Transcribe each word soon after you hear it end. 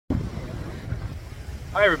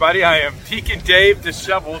Hi everybody, I am Deacon Dave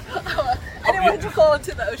Disheveled. I didn't want to fall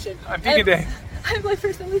into the ocean. I'm Deacon Dave. I'm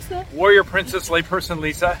layperson Lisa. Warrior Princess Layperson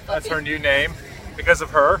Lisa. That's her new name because of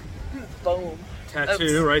her Boom.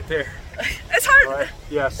 tattoo right there. It's hard. Right?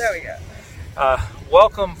 Yes. There we go.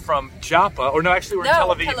 Welcome from Joppa, or no, actually we're in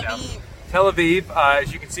Tel Aviv Tel now. Aviv. Tel Aviv.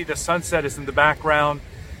 As you can see, the sunset is in the background,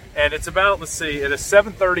 and it's about, let's see, it is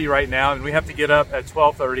 7:30 right now, and we have to get up at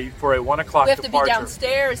 12:30 for a 1 o'clock We have departure. to be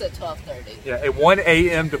downstairs at 12:30. Yeah, a 1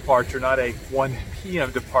 a.m. departure, not a 1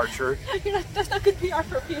 p.m. departure. That's not good PR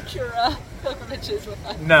for future pilgrimages with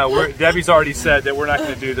us. No, Debbie's already said that we're not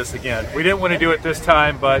going to do this again. We didn't want to do it this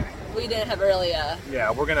time, but we didn't have really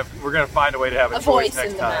yeah, we're gonna find a way to have a choice voice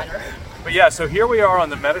next in the time. matter. But yeah, so here we are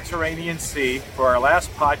on the Mediterranean Sea for our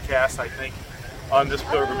last podcast, I think, on this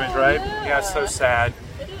pilgrimage, right? Yeah, it's so sad.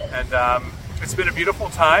 It is. And it's been a beautiful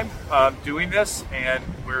time doing this, and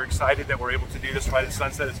we're excited that we're able to do this right at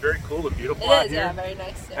sunset. It's very cool and beautiful out It is, here. yeah, very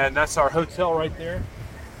nice. Yeah. And that's our hotel right there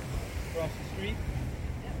across the street.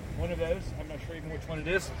 One of those. I'm not sure even which one it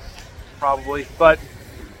is. Probably. But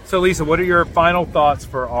so, Lisa, what are your final thoughts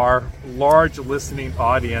for our large listening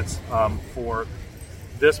audience for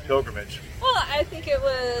this pilgrimage? Well, I think it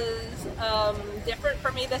was different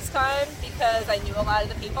for me this time because I knew a lot of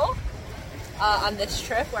the people on this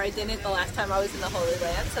trip where I didn't the last time I was in the Holy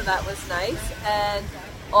Land, so that was nice. And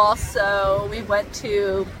also, we went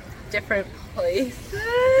to different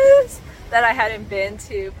places that I hadn't been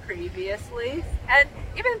to previously, and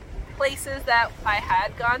even places that I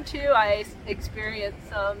had gone to, I experienced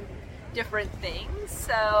some different things.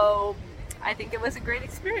 So I think it was a great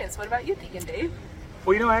experience. What about you, Deacon Dave?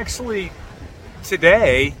 Well, you know, actually,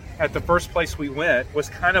 today at the first place we went was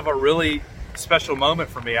kind of a really special moment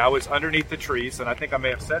for me. I was underneath the trees, and I think I may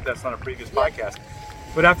have said this on a previous podcast.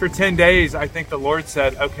 But after 10 days, I think the Lord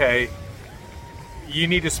said, okay, you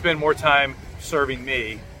need to spend more time serving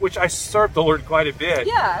me, which I served the Lord quite a bit.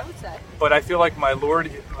 Yeah, I would say. But I feel like my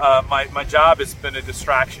Lord, my job has been a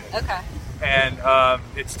distraction. Okay. And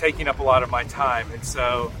it's taking up a lot of my time. And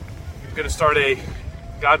so I'm going to start a,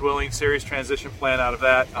 God willing, serious transition plan out of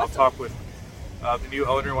that. I'll talk with the new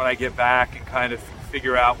owner when I get back and kind of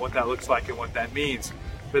figure out what that looks like and what that means.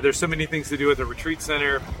 But there's so many things to do with the retreat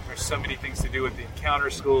center. There's so many things to do with the encounter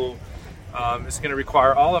school. It's going to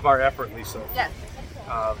require all of our effort, Lisa. Yes.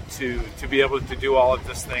 To be able to do all of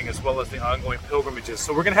this thing, as well as the ongoing pilgrimages.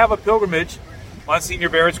 So we're going to have a pilgrimage. Monsignor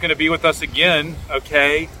Barrett's going to be with us again,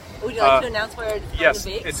 okay? Would you like to announce where it's going to be? Yes,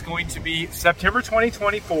 it's going to be September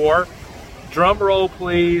 2024. Drum roll,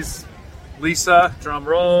 please. Lisa, drum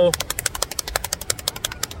roll.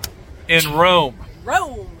 In Rome.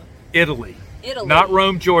 Rome. Italy. Italy. Not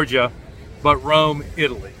Rome, Georgia, but Rome,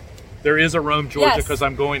 Italy. There is a Rome, Georgia, Yes. because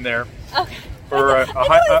I'm going there Okay. for a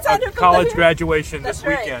college graduation That's this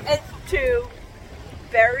weekend. Right. And to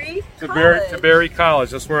Berry To College. Berry College.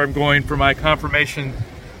 That's where I'm going for my confirmation.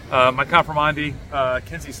 My confirmandi,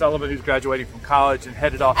 Kinsey Sullivan, who's graduating from college and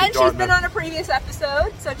headed off to And Dartmouth. she's been on a previous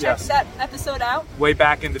episode, so check Yes. that episode out. Way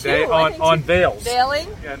back in the day Two, I think on two. Veils. Veiling.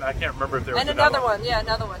 And I can't remember if there was And another one. Yeah,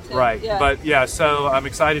 another one too. Right. Yeah. But yeah, so I'm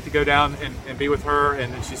excited to go down and be with her,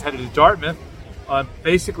 and then she's headed to Dartmouth on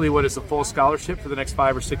basically what is a full scholarship for the next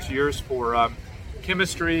 5 or 6 years for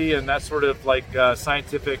chemistry and that sort of like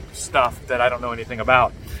scientific stuff that I don't know anything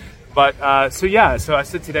about. But so I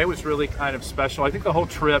said today was really kind of special. I think the whole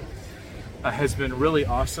trip has been really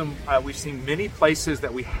awesome. We've seen many places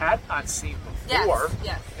that we had not seen before.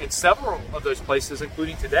 Yes. And several of those places,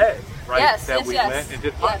 including today, right? Yes, that yes, we yes. went and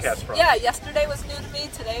did Yes. podcasts from. Yeah, yesterday was new to me.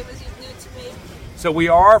 Today was new to me. So we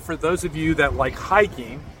are, for those of you that like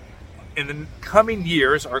hiking, in the coming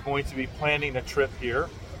years are going to be planning a trip here,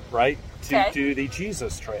 right? To do the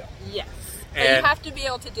Jesus Trail. Yes. So And- you have to be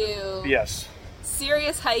able to do Yes.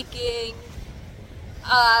 serious hiking.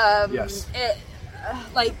 Yes.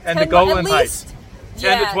 Like And 10 the Golan at Heights. least,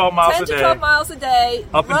 10 to 12 miles 10 a to day. 12 miles a day.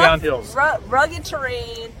 Up and down hills. Rugged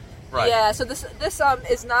terrain. Right. Yeah, so this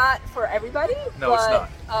is not for everybody. No, it's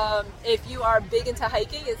not. If you are big into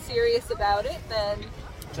hiking and serious about it, then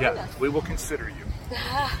join Yeah, us. we will consider you.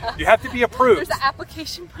 You have to be approved. There's an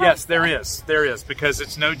application process. Yes, there is, because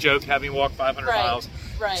it's no joke having walked 500 Right, miles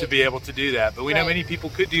right. to be able to do that. But we know Right. many people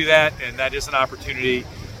could do that, and that is an opportunity,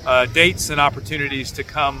 dates and opportunities to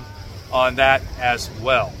come on that as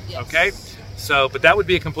well. Yes. Okay? So, but that would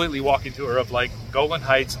be a completely walking tour of like Golan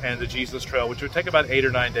Heights and the Jesus Trail, which would take about 8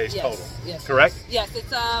 or 9 days Yes, total. yes. Correct? Yes,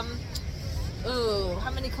 it's how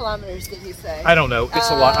many kilometers did he say? I don't know.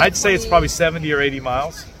 It's a lot. I'd say it's 20 probably 70 or 80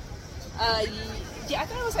 miles. Yeah, I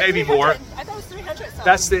thought it was like maybe 300. more. I thought it was 300 something.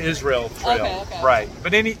 That's the Israel Trail. Okay. Right.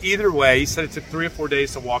 But either way, he said it took 3 or 4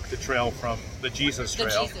 days to walk the trail from the Jesus Trail.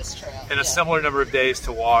 The Jesus Trail. And a similar number of days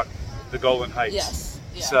to walk the Golan Heights. Yes.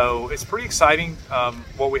 Yeah. So it's pretty exciting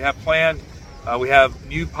what we have planned. We have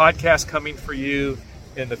new podcasts coming for you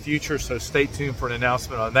in the future, so stay tuned for an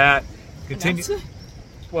announcement on that. Announcement?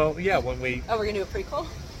 Well, yeah, when we... Oh, we're going to do a prequel?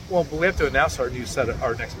 Well, but we have to announce our next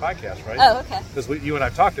podcast, right? Oh, okay. Because you and I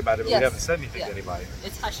have talked about it, but Yes. we haven't said anything to anybody.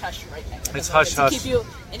 It's hush-hush right now. It's hush-hush. To keep you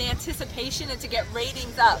in anticipation and to get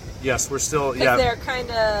ratings up. Yes, we're still... Because they're kind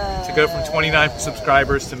of... To go from 29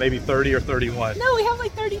 subscribers to maybe 30 or 31. No, we have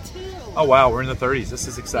like 32. Oh, wow, we're in the 30s. This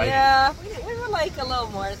is exciting. Yeah, we were like a little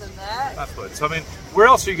more than that. That's good. So, I mean, where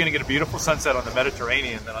else are you going to get a beautiful sunset on the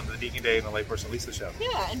Mediterranean than on the Deacon Dave and the Layperson Lisa show?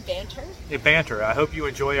 Yeah, and banter. Yeah, banter. I hope you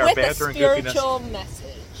enjoy our With banter a and goofiness. spiritual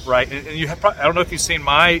message. Right, and you have. I don't know if you've seen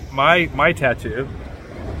my tattoo.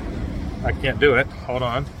 I can't do it. Hold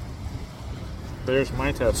on. There's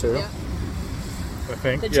my tattoo. Yeah. I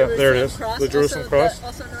think. The Yeah, there it is. Cross, The Jerusalem cross.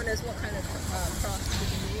 Also known as what kind of cross?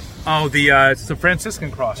 Oh, it's the Franciscan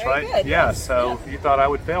cross, Very right? good, Yeah. yes. So you thought I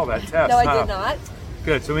would fail that test? No, I huh? did not.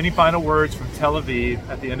 Good. So any final words from Tel Aviv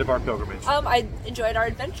at the end of our pilgrimage? I enjoyed our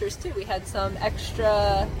adventures too. We had some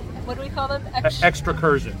extra. What do we call them?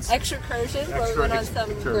 Excursions. Excursions where we went on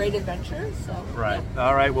some great adventures. So, right. Yeah.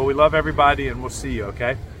 All right. Well, we love everybody, and we'll see you.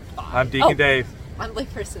 Okay. Bye. I'm Deacon Dave. I'm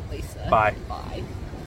Layperson Lisa. Bye. Bye.